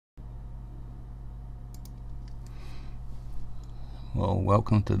Well,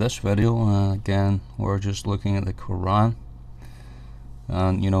 welcome to this video. Again, we're just looking at the Koran,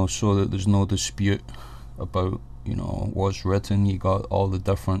 and so that there's no dispute about what's written. You got all the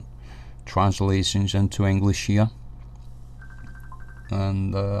different translations into English here,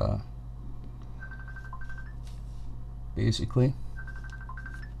 and basically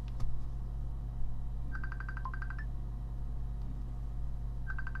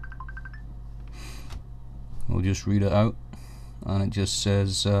we'll just read it out. And it just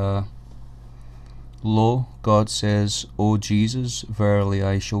says, Lo, God says, O Jesus, verily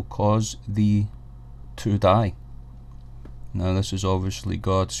I shall cause thee to die. Now this is obviously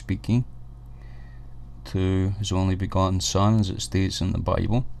God speaking to his only begotten Son, as it states in the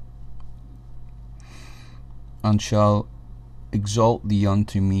Bible. And shall exalt thee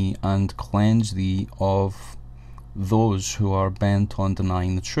unto me, and cleanse thee of those who are bent on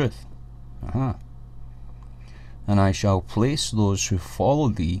denying the truth. And I shall place those who follow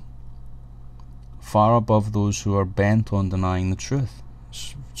thee far above those who are bent on denying the truth.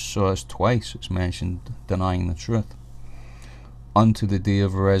 So as twice it's mentioned denying the truth. Unto the day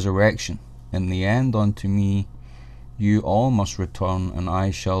of resurrection. In the end unto me you all must return, and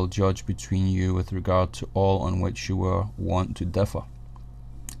I shall judge between you with regard to all on which you were wont to differ.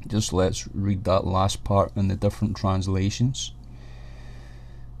 Just let's read that last part in the different translations.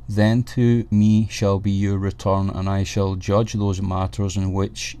 Then to me shall be your return, and I shall judge those matters in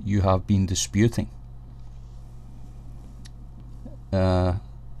which you have been disputing. Then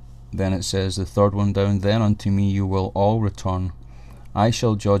it says, the third one down, then unto me you will all return. I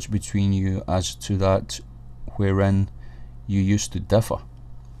shall judge between you as to that wherein you used to differ.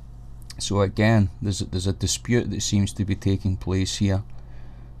 So again, there's a dispute that seems to be taking place here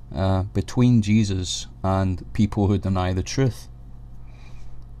between Jesus and people who deny the truth.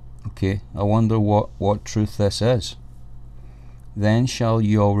 Okay, I wonder what truth this is. Then shall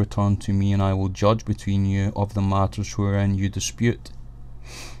ye all return to me, and I will judge between you of the matters wherein you dispute.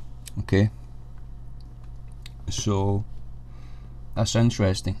 Okay, so that's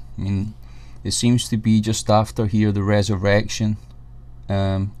interesting. I mean, it seems to be just after here the resurrection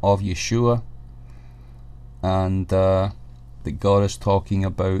of Yeshua, and that God is talking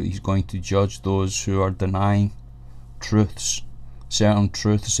about he's going to judge those who are denying truths, certain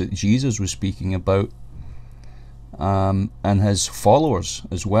truths that Jesus was speaking about, and his followers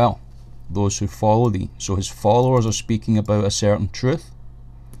as well, those who follow thee. So his followers are speaking about a certain truth,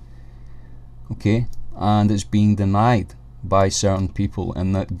 okay, and it's being denied by certain people,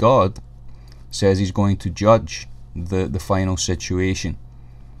 and that God says he's going to judge the final situation.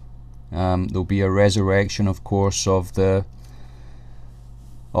 There'll be a resurrection, of course, of the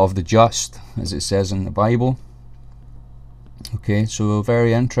just, as it says in the Bible. Okay, so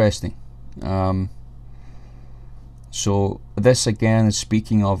very interesting. So this again is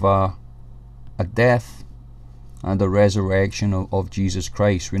speaking of a death and a resurrection of Jesus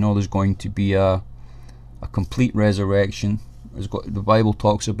Christ. We know there's going to be a complete resurrection. The Bible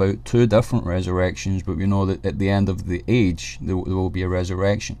talks about two different resurrections, but we know that at the end of the age there will be a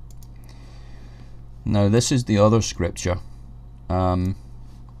resurrection. Now this is the other scripture, verse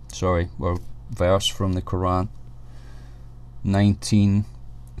from the Quran,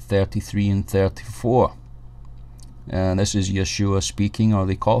 19:33 and 34. And this is Yeshua speaking, or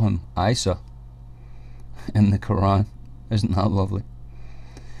they call him Isa in the Quran. Isn't that lovely?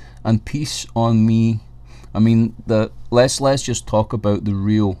 And peace on me. I mean, let's just talk about the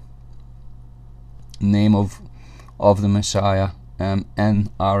real name of the Messiah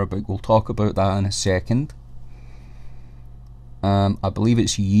in Arabic. We'll talk about that in a second. I believe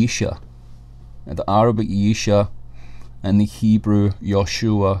it's Yesha. The Arabic Yesha and the Hebrew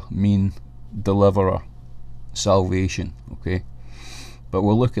Yeshua mean deliverer, salvation, okay? But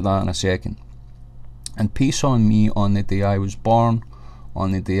we'll look at that in a second. And peace on me on the day I was born,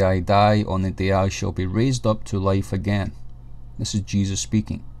 on the day I die, on the day I shall be raised up to life again. This is Jesus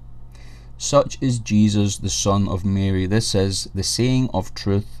speaking. Such is Jesus, the son of Mary. This is the saying of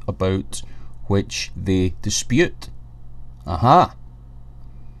truth about which they dispute. Aha!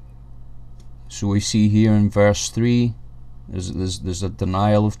 So we see here in verse 3, there's a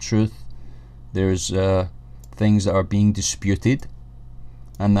denial of truth. There's things that are being disputed,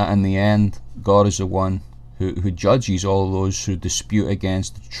 and that in the end God is the one who judges all those who dispute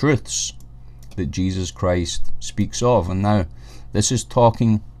against the truths that Jesus Christ speaks of. And now this is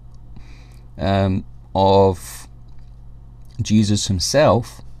talking of Jesus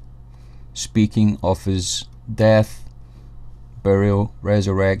himself, speaking of his death, burial,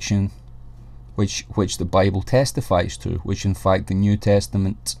 resurrection, which the Bible testifies to, which in fact the New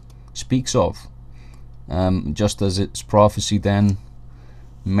Testament speaks of. just as it's prophesied in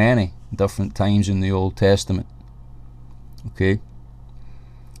many different times in the Old Testament. Okay,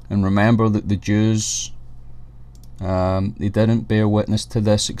 and remember that the Jews, they didn't bear witness to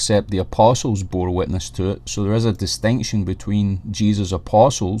this, except the apostles bore witness to it. So there is a distinction between Jesus'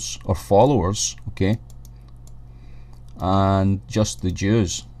 apostles or followers, okay, and just the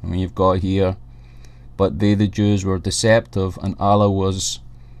Jews. I mean, you've got here, but they, the Jews, were deceptive, and Allah was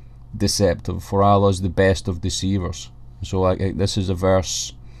deceptive, for Allah is the best of deceivers. So this is a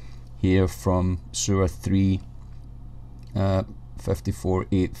verse here from Surah 3, 54,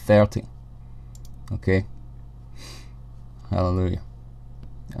 8, 30. Okay, hallelujah.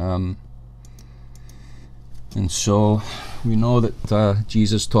 And so we know that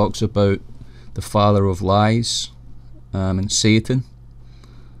Jesus talks about the father of lies, and Satan.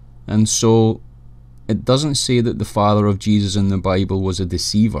 And so it doesn't say that the father of Jesus in the Bible was a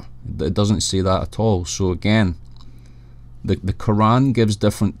deceiver. It doesn't say that at all. So again, the Quran gives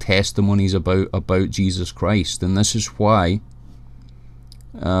different testimonies about Jesus Christ, and this is why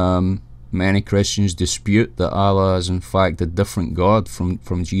many Christians dispute that Allah is in fact a different God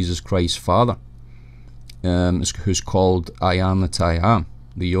from Jesus Christ's Father, who's called I am that I am.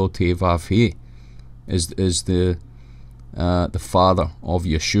 The Yod He Vav He is the Father of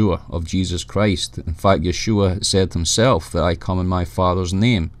Yeshua, of Jesus Christ. In fact, Yeshua said himself that I come in my Father's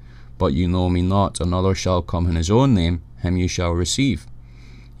name, but you know me not. Another shall come in his own name, him you shall receive.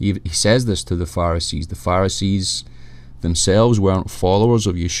 He says this to the Pharisees. The Pharisees themselves weren't followers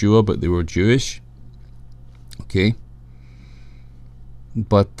of Yeshua, but they were Jewish. Okay,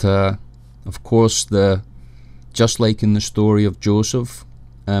 but of course, just like in the story of Joseph,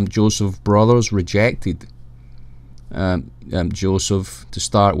 Joseph's brothers rejected Joseph to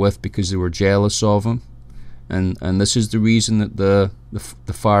start with because they were jealous of him, and this is the reason that the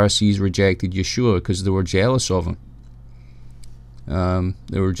Pharisees rejected Yeshua, because they were jealous of him.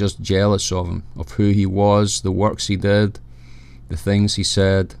 They were just jealous of him, of who he was, the works he did, the things he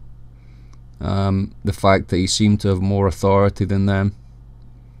said, the fact that he seemed to have more authority than them.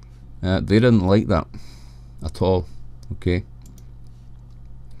 They didn't like that at all. Okay.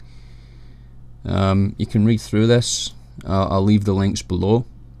 You can read through this. I'll leave the links below,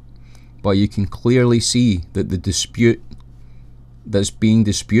 but you can clearly see that the dispute that's being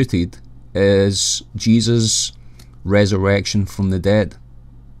disputed is Jesus' resurrection from the dead.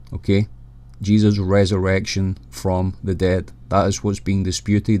 Okay, Jesus' resurrection from the dead. That is what's being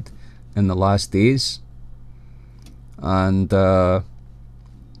disputed in the last days. And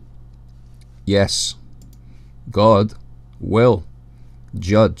yes, God will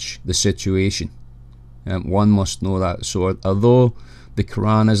judge the situation, and one must know that. So although the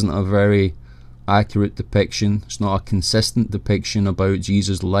Quran isn't a very accurate depiction, it's not a consistent depiction about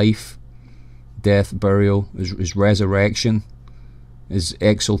Jesus' life, death, burial, his resurrection, his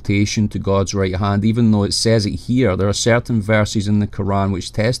exaltation to God's right hand, even though it says it here, there are certain verses in the Quran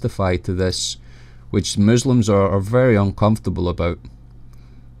which testify to this, which Muslims are very uncomfortable about.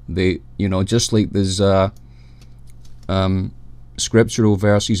 They, just like there's scriptural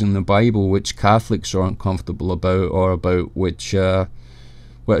verses in the Bible which Catholics aren't comfortable about, or about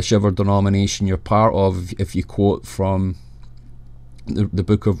whichever denomination you're part of. If you quote from the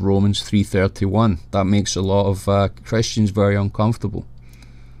book of Romans 3:31, that makes a lot of Christians very uncomfortable,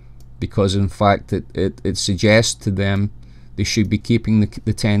 because in fact it suggests to them they should be keeping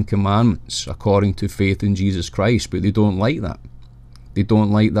the 10 Commandments according to faith in Jesus Christ, but they don't like that. They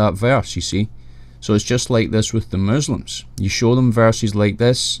don't like that verse, you see. So it's just like this with the Muslims. You show them verses like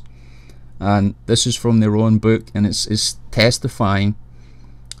this, and this is from their own book, and it's testifying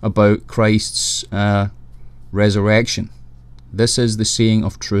about Christ's resurrection. This is the saying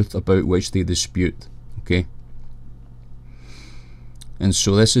of truth about which they dispute. Okay, and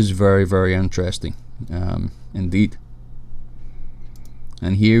so this is very, very interesting indeed.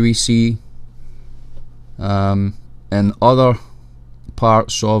 And here we see in other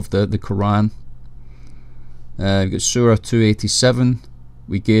parts of the Quran, we've got Surah 287.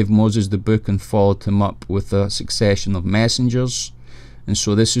 We gave Moses the book and followed him up with a succession of messengers. And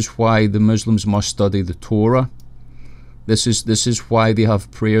so this is why the Muslims must study the Torah. This is why they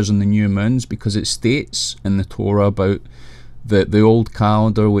have prayers on the new moons, because it states in the Torah about the old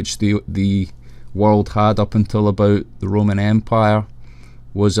calendar which the world had up until about the Roman Empire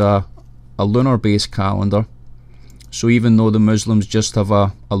was a lunar based calendar. So even though the Muslims just have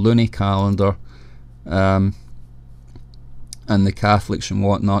a lunar calendar, and the Catholics and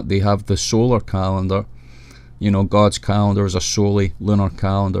whatnot, they have the solar calendar. God's calendar is a solely lunar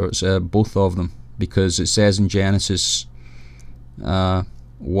calendar. It's both of them, because it says in Genesis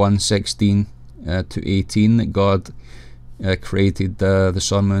 1:16, to 18, that God created the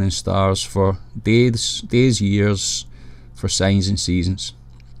sun, moon and stars for days, years, for signs and seasons.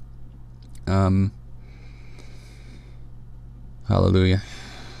 Hallelujah.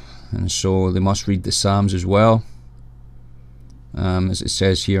 And so they must read the Psalms as well, as it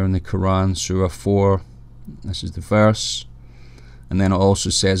says here in the Koran, Surah 4, this is the verse. And then it also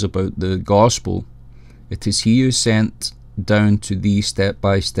says about the gospel, it is he who sent down to thee step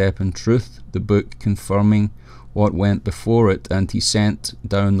by step in truth the book confirming what went before it, and he sent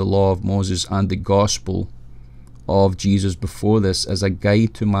down the law of Moses and the gospel of Jesus before this as a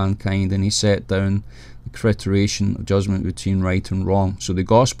guide to mankind, and he set down the criterion of judgment between right and wrong. So the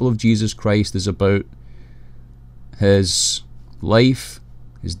gospel of Jesus Christ is about his life,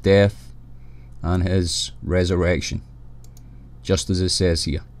 his death, and his resurrection, just as it says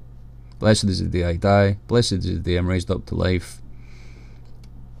here. Blessed is the day I die, blessed is the day I'm raised up to life,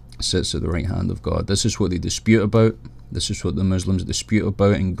 sits at the right hand of God. This is what they dispute about. This is what the Muslims dispute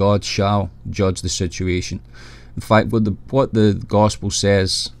about, and God shall judge the situation. In fact, what the gospel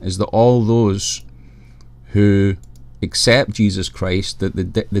says is that all those who accept Jesus Christ, that the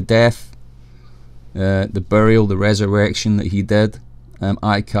death, the burial, the resurrection that he did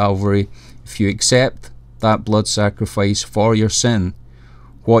at Calvary, if you accept that blood sacrifice for your sin,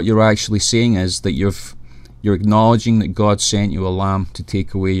 what you're actually saying is that you're acknowledging that God sent you a lamb to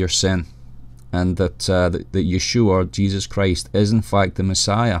take away your sin, and that Yeshua, Jesus Christ, is in fact the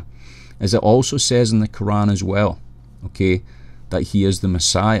Messiah, as it also says in the Quran as well, okay, that he is the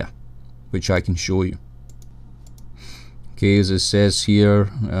Messiah, which I can show you. Okay, as it says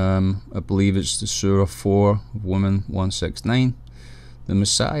here, I believe it's the Surah 4, Woman 169. The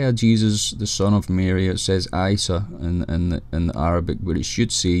Messiah, Jesus, the son of Mary, it says Isa in the Arabic, but it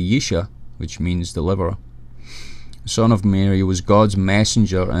should say Yesha, which means deliverer. The son of Mary was God's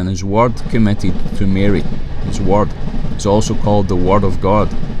messenger, and his word committed to Mary. His word is also called the Word of God.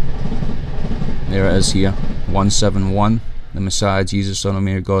 There it is here, 171. The Messiah, Jesus, son of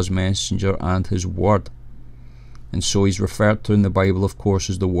Mary, God's messenger, and his word. And so he's referred to in the Bible, of course,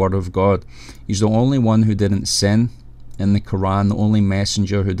 as the Word of God. He's the only one who didn't sin in the Quran, the only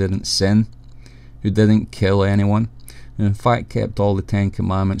messenger who didn't sin, who didn't kill anyone, and in fact kept all the 10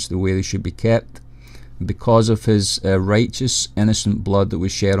 Commandments the way they should be kept. And because of his righteous, innocent blood that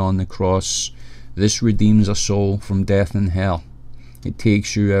was shed on the cross, this redeems a soul from death and hell. It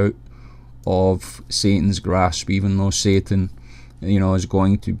takes you out of Satan's grasp, even though Satan, is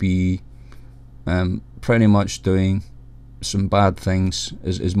going to be pretty much doing some bad things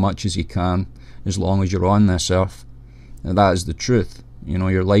as much as he can, as long as you're on this earth. And that is the truth.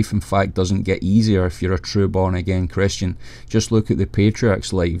 Your life in fact doesn't get easier if you're a true born again Christian. Just look at the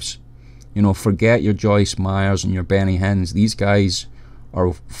patriarchs' lives. Forget your Joyce Myers and your Benny Hinns. These guys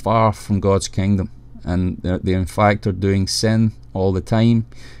are far from God's kingdom, and they in fact are doing sin all the time,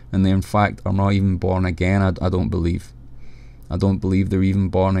 and they in fact are not even born again. I don't believe they're even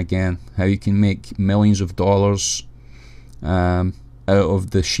born again. How you can make millions of dollars out of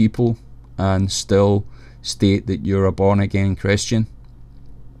the sheeple and still state that you're a born again Christian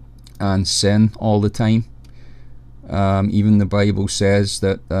and sin all the time. Even the Bible says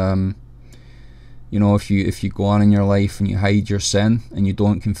that if you go on in your life and you hide your sin and you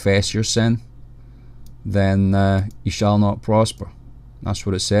don't confess your sin, then you shall not prosper. That's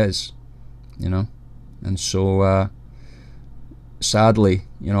what it says. And so sadly,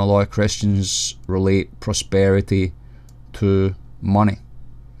 a lot of Christians relate prosperity to money.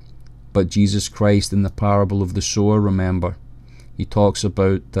 But Jesus Christ, in the parable of the sower, remember, he talks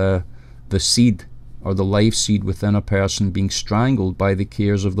about the seed, or the life seed within a person, being strangled by the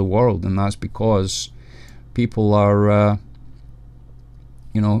cares of the world, and that's because people are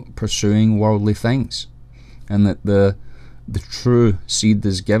pursuing worldly things, and that the true seed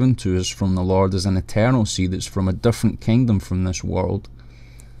that's given to us from the Lord is an eternal seed that's from a different kingdom from this world,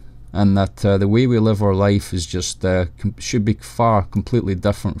 and that the way we live our life is just should be far completely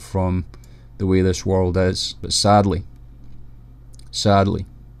different from the way this world is. But sadly,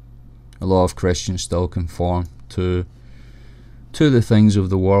 a lot of Christians still conform to the things of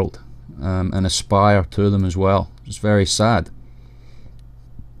the world, and aspire to them as well. It's very sad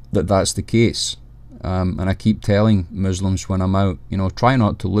that that's the case. And I keep telling Muslims when I'm out, try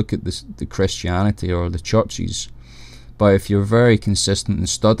not to look at the Christianity or the churches, but if you're very consistent in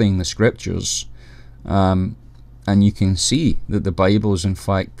studying the scriptures, and you can see that the Bible is in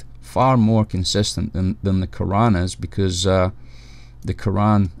fact far more consistent than the Quran is, because the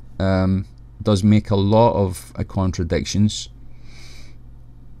Quran does make a lot of contradictions.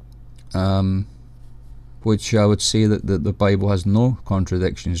 which I would say that the Bible has no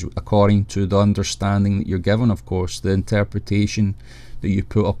contradictions, according to the understanding that you're given, of course, the interpretation that you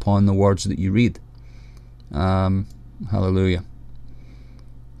put upon the words that you read. Hallelujah.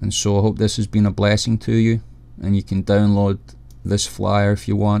 And so I hope this has been a blessing to you, and you can download this flyer if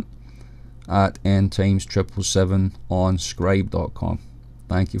you want at endtimes777 on scribe.com.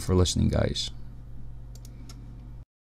 Thank you for listening, guys.